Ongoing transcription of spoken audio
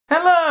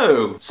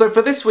Hello! So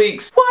for this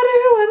week's Why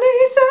Do I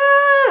Need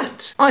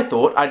That? I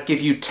thought I'd give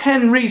you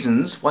 10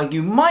 reasons why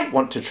you might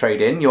want to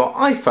trade in your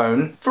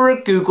iPhone for a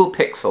Google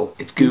Pixel.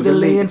 It's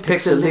googly and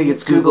pixely,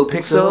 it's Google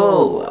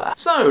Pixel.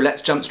 So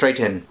let's jump straight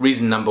in.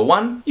 Reason number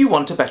 1, you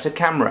want a better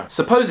camera.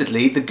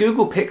 Supposedly the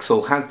Google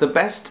Pixel has the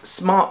best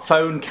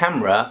smartphone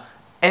camera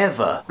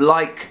ever.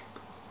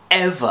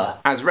 Ever,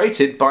 as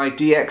rated by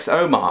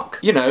DxOMark.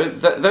 You know,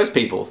 those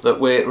people that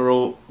we're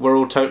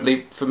all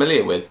totally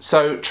familiar with.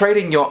 So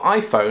trading your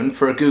iPhone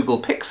for a Google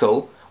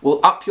Pixel will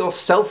up your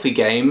selfie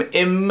game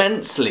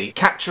immensely,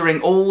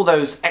 capturing all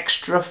those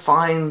extra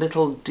fine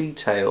little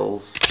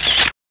details.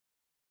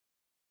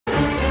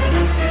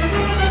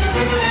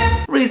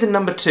 Reason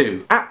number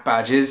 2, app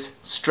badges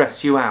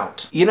stress you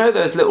out. You know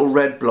those little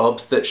red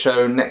blobs that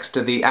show next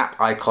to the app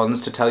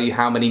icons to tell you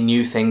how many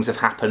new things have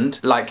happened?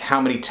 Like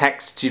how many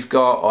texts you've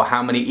got or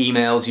how many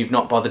emails you've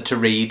not bothered to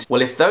read?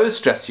 Well, if those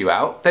stress you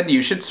out, then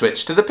you should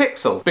switch to the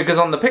Pixel. Because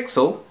on the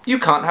Pixel, you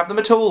can't have them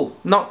at all.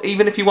 Not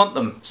even if you want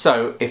them.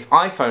 So if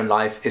iPhone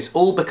life is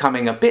all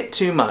becoming a bit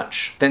too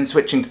much, then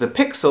switching to the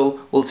Pixel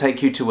will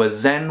take you to a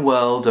zen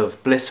world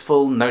of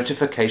blissful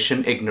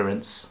notification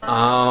ignorance.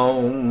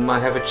 Oh, I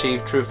have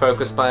achieved true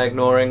focus by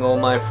ignoring all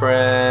my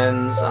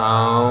friends.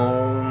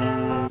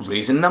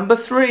 Reason number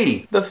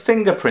 3, the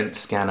fingerprint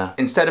scanner.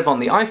 Instead of on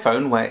the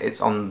iPhone where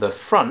it's on the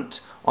front,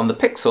 on the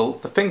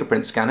Pixel, the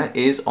fingerprint scanner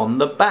is on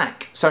the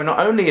back. So not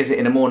only is it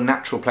in a more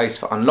natural place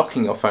for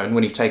unlocking your phone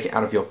when you take it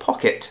out of your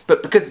pocket,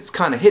 but because it's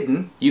kind of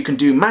hidden, you can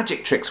do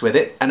magic tricks with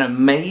it and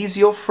amaze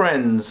your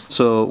friends.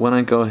 So when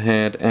I go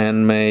ahead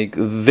and make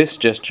this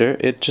gesture,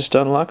 it just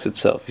unlocks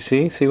itself. You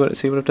see? See what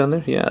I've done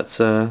there? Yeah, it's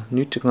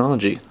new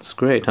technology. It's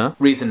great, huh?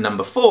 Reason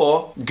number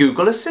 4,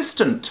 Google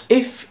Assistant.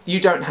 If you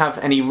don't have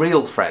any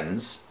real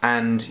friends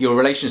and your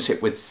relationship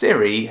with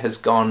Siri has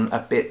gone a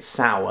bit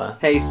sour.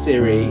 Hey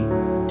Siri,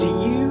 do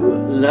you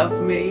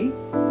love me?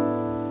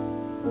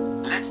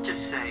 Let's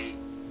just say,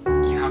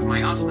 you have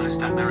my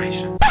utmost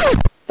admiration.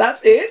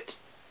 That's it?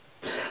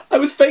 I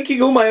was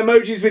faking all my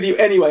emojis with you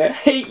anyway, I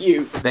hate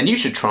you. Then you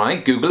should try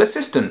Google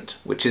Assistant,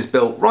 which is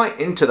built right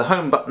into the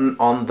home button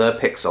on the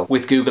Pixel.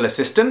 With Google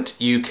Assistant,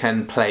 you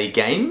can play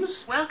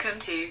games. Welcome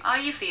to Are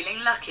You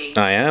Feeling Lucky?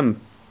 I am.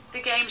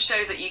 The game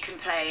show that you can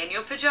play in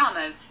your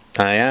pyjamas.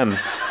 I am.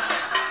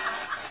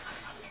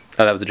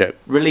 Oh, that was a joke.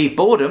 Relieve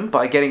boredom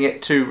by getting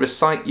it to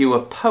recite you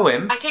a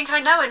poem. I think I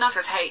know enough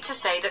of hate to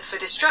say that for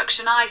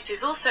destruction ice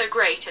is also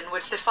great and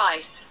would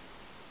suffice.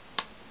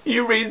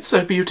 You read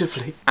so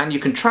beautifully. And you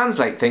can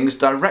translate things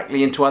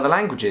directly into other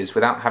languages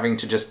without having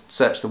to just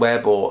search the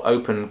web or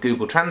open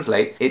Google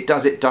Translate. It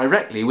does it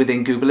directly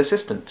within Google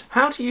Assistant.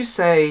 How do you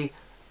say,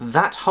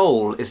 that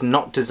hole is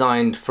not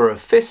designed for a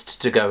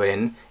fist to go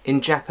in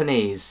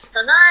Japanese?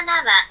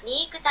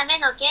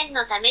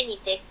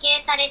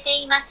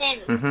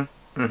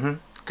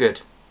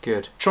 Good.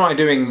 Try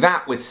doing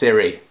that with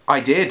Siri. I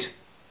did.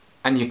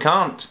 And you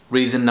can't.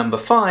 Reason number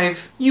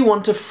 5, you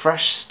want a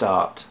fresh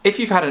start. If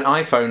you've had an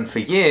iPhone for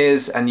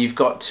years and you've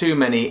got too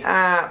many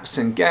apps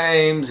and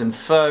games and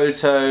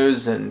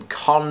photos and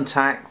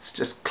contacts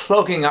just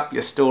clogging up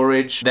your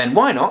storage, then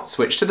why not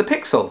switch to the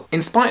Pixel?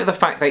 In spite of the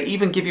fact they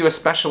even give you a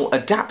special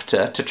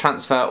adapter to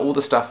transfer all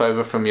the stuff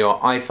over from your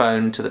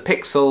iPhone to the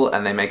Pixel,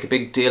 and they make a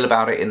big deal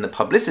about it in the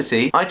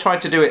publicity, I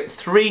tried to do it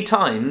 3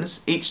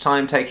 times, each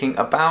time taking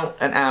about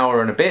an hour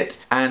and a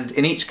bit, and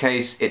in each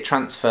case it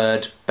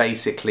transferred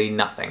basically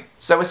nothing.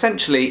 So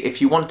essentially,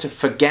 if you want to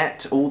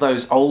forget all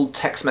those old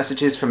text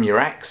messages from your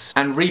ex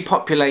and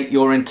repopulate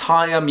your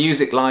entire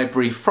music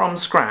library from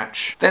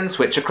scratch, then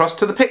switch across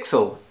to the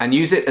Pixel and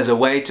use it as a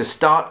way to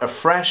start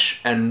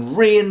afresh and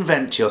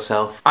reinvent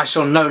yourself. I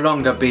shall no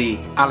longer be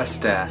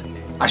Alistair.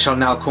 I shall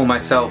now call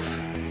myself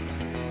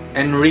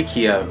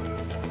Enriquio.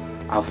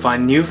 I'll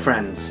find new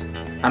friends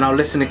and I'll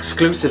listen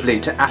exclusively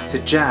to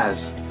acid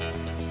jazz.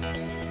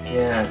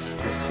 Yes,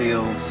 this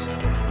feels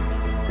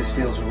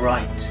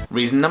right.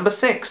 Reason number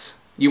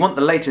 6. You want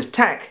the latest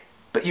tech,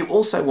 but you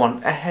also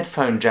want a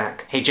headphone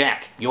jack. Hey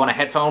Jack, you want a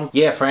headphone?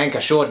 Yeah Frank, I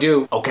sure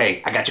do.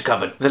 Okay, I got you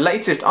covered. The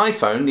latest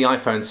iPhone, the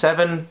iPhone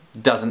 7,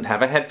 doesn't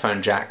have a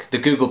headphone jack. The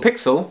Google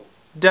Pixel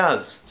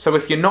does. So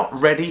if you're not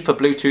ready for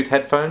Bluetooth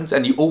headphones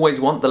and you always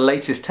want the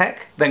latest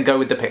tech, then go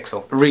with the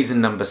Pixel. Reason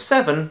number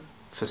 7,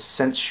 for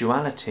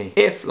sensuality.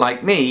 If,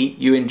 like me,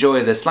 you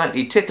enjoy the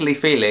slightly tickly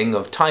feeling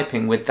of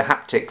typing with the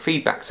haptic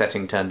feedback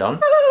setting turned on,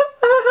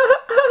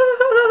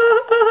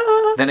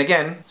 then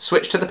again,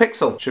 switch to the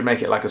Pixel. Should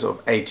make it like a sort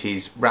of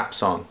 80s rap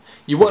song.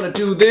 You want to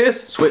do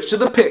this? Switch to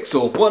the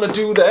Pixel. Want to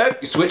do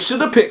that? You switch to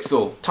the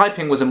Pixel.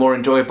 Typing was a more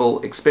enjoyable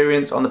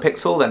experience on the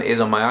Pixel than it is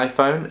on my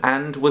iPhone,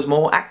 and was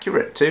more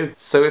accurate too.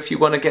 So if you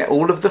want to get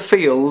all of the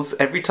feels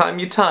every time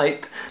you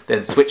type,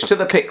 then switch to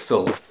the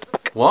Pixel.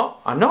 What?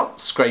 I'm not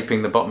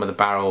scraping the bottom of the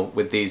barrel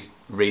with these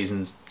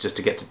reasons just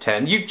to get to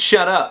 10. You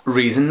shut up.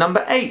 Reason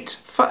number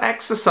 8, for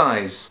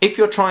exercise. If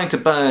you're trying to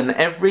burn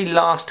every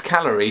last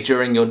calorie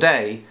during your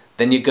day,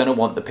 then you're gonna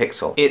want the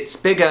Pixel. It's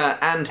bigger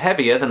and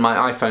heavier than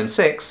my iPhone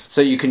 6,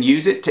 so you can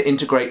use it to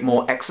integrate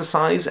more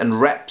exercise and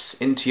reps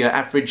into your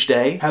average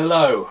day.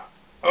 Hello.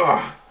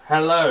 Ugh.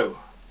 Hello.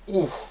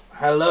 Oof.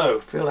 Hello.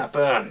 Feel that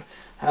burn.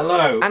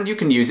 Hello. And you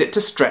can use it to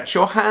stretch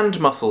your hand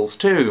muscles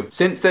too.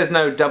 Since there's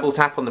no double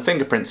tap on the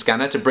fingerprint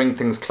scanner to bring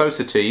things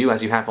closer to you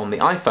as you have on the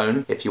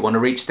iPhone, if you want to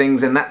reach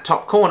things in that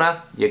top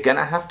corner, you're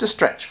gonna have to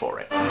stretch for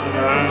it.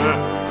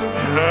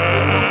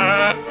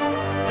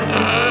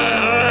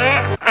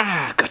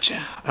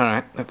 Gotcha.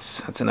 Alright,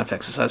 that's enough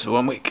exercise for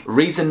 1 week.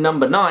 Reason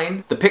number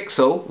 9, the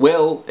Pixel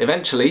will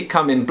eventually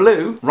come in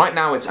blue. Right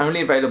now it's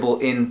only available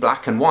in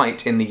black and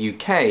white in the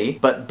UK,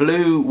 but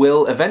blue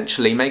will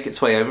eventually make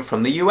its way over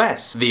from the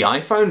US. The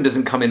iPhone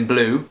doesn't come in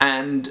blue,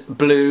 and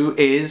blue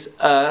is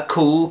a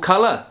cool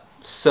colour.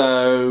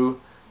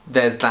 So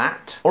there's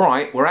that.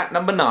 Alright, we're at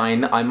number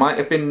 9. I might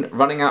have been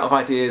running out of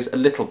ideas a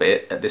little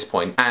bit at this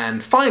point.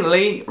 And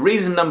finally,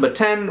 reason number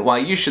 10 why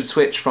you should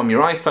switch from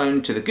your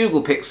iPhone to the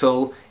Google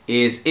Pixel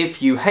is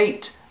if you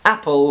hate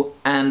Apple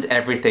and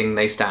everything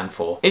they stand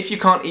for. If you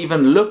can't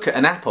even look at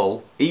an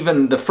apple,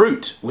 even the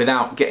fruit,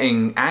 without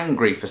getting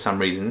angry for some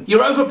reason,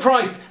 you're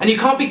overpriced and you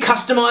can't be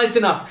customized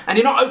enough and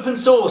you're not open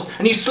source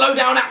and you slow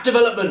down app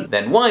development,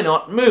 then why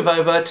not move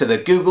over to the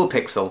Google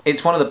Pixel?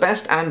 It's one of the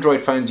best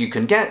Android phones you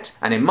can get,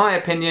 and in my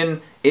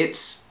opinion,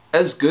 it's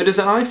as good as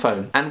an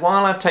iPhone. And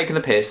while I've taken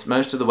the piss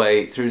most of the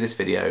way through this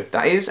video,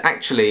 that is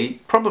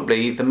actually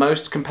probably the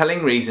most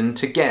compelling reason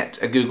to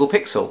get a Google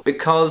Pixel,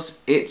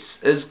 because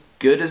it's as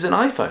good as an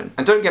iPhone.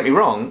 And don't get me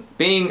wrong,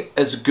 being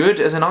as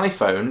good as an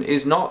iPhone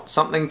is not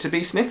something to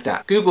be sniffed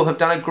at. Google have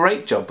done a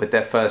great job with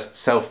their first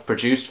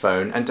self-produced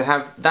phone, and to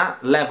have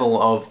that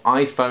level of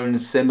iPhone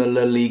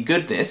similarly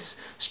goodness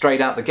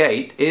straight out the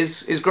gate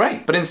is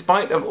great. But in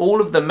spite of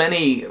all of the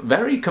many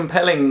very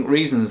compelling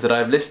reasons that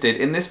I've listed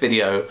in this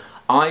video,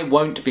 I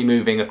won't be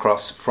moving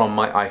across from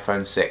my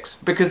iPhone 6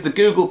 because the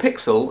Google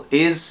Pixel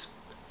is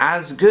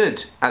as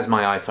good as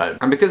my iPhone.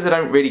 And because I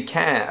don't really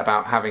care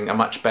about having a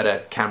much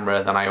better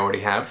camera than I already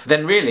have,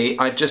 then really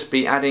I'd just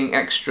be adding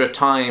extra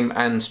time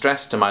and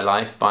stress to my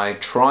life by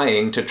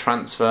trying to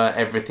transfer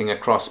everything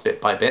across bit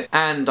by bit,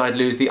 and I'd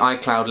lose the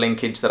iCloud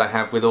linkage that I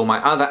have with all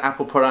my other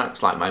Apple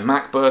products like my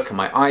MacBook and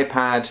my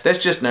iPad. There's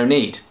just no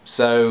need.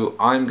 So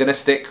I'm gonna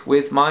stick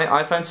with my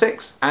iPhone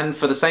 6. And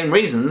for the same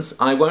reasons,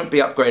 I won't be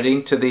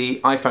upgrading to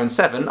the iPhone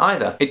 7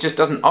 either. It just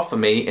doesn't offer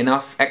me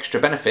enough extra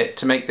benefit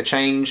to make the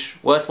change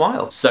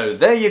worthwhile. So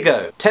there you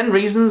go. 10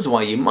 reasons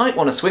why you might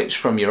want to switch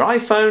from your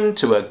iPhone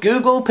to a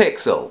Google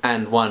Pixel,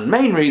 and one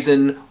main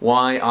reason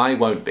why I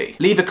won't be.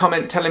 Leave a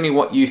comment telling me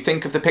what you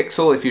think of the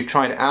Pixel, if you've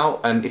tried it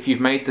out, and if you've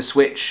made the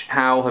switch,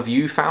 how have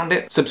you found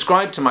it?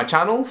 Subscribe to my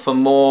channel for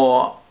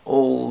more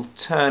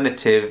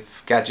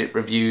alternative gadget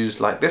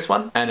reviews like this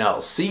one, and I'll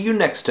see you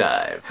next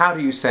time. How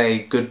do you say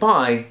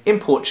goodbye in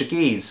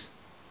Portuguese?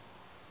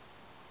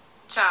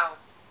 Ciao.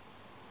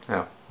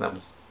 Oh, that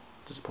was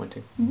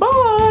disappointing.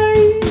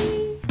 Bye!